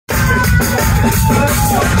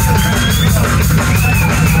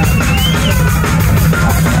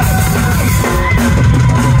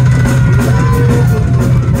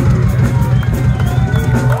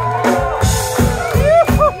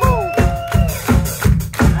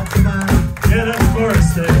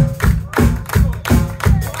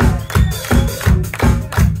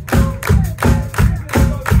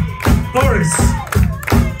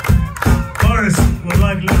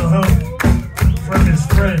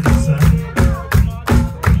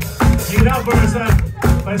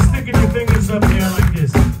By sticking your fingers up here like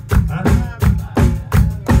this. Huh?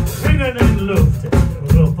 Finger in the luft.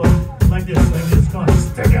 Like this. Come on.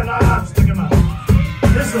 Stick it up, stick them out.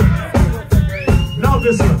 This one. No,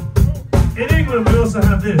 this one. In England, we also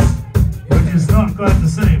have this, which is not quite the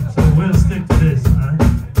same. So we'll stick to this.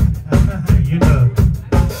 You know.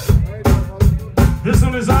 This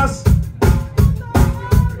one is us.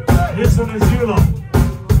 This one is you lot.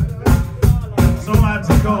 So I had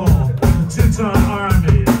to call the two-tone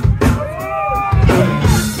R&B.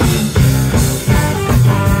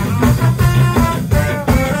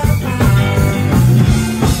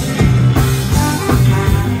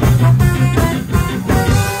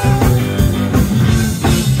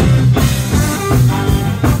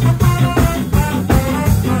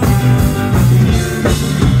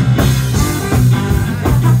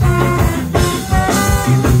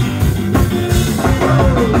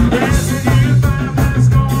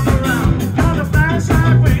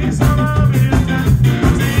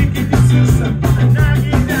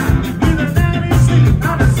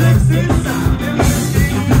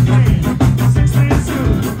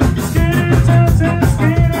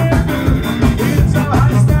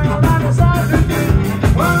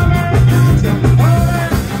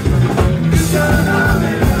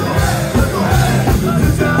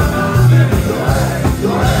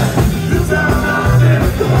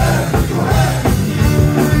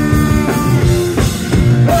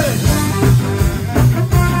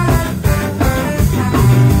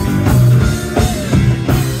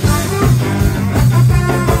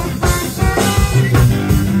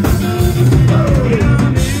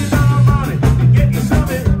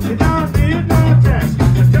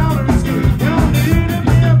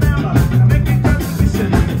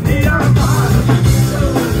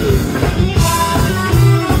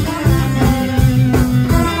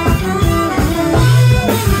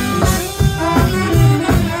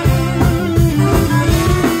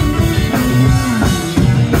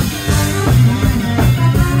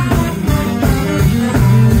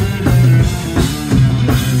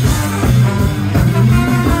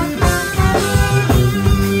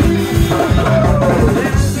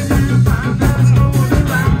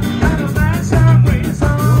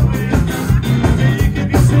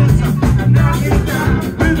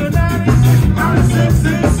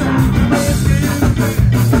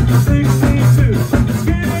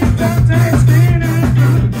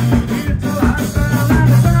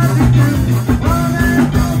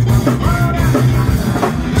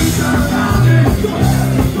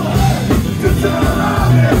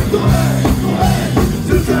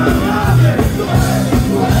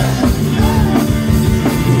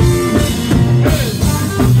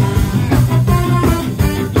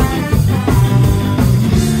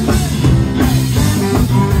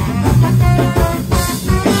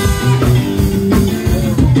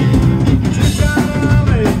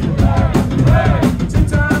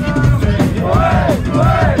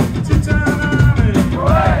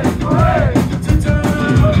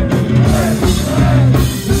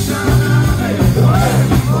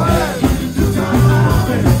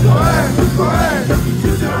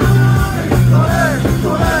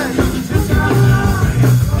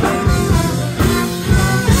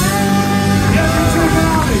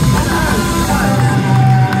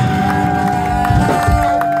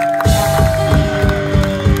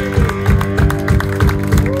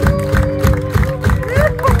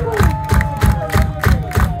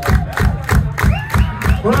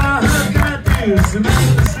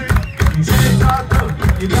 You can't talk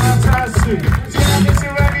up, you don't try to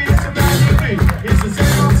see.